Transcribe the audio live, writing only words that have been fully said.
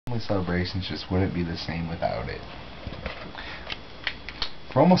Celebrations just wouldn't be the same without it.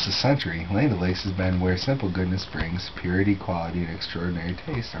 For almost a century, Land O'Lakes has been where simple goodness brings purity, quality, and extraordinary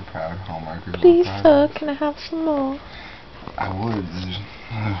taste are proud hallmarkers. Please, sir, can I have some more? I would.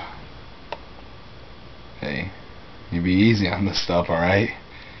 Hey, you be easy on this stuff, alright?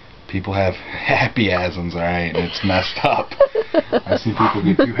 People have happy-asms, alright, and it's messed up. I see people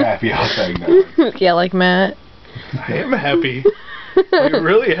get too happy outside now. Yeah, like Matt. I am happy. I'm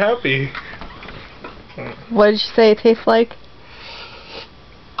really happy. What did you say it tastes like?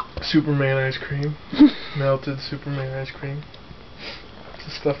 Superman ice cream. Melted Superman ice cream. It's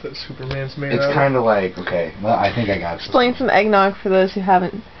the stuff that Superman's made It's out kind of like, okay, well, I think I got this. Explain some eggnog for those who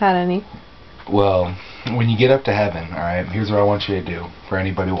haven't had any. Well, when you get up to heaven, alright, here's what I want you to do, for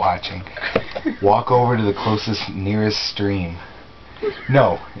anybody watching. Walk over to the closest, nearest stream.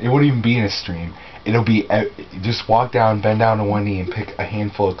 No, it wouldn't even be in a stream. It'll be, just walk down, bend down to one knee, and pick a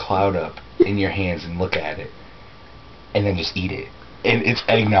handful of cloud up in your hands and look at it. And then just eat it. And it's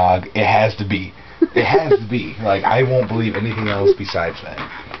eggnog. It has to be. It has to be. Like, I won't believe anything else besides that.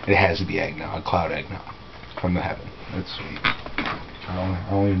 It has to be eggnog, cloud eggnog, from the heaven. It's sweet. I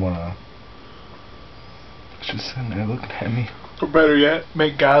don't even want to... It's just sitting there looking at me. Or better yet,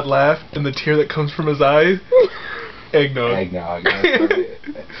 make God laugh and the tear that comes from his eyes. Eggnog. Eggnog. That's right.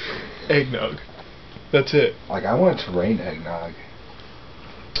 Eggnog. That's it. Like, I want it to rain eggnog.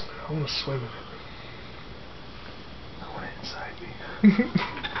 I want to swim in it. I want it inside me.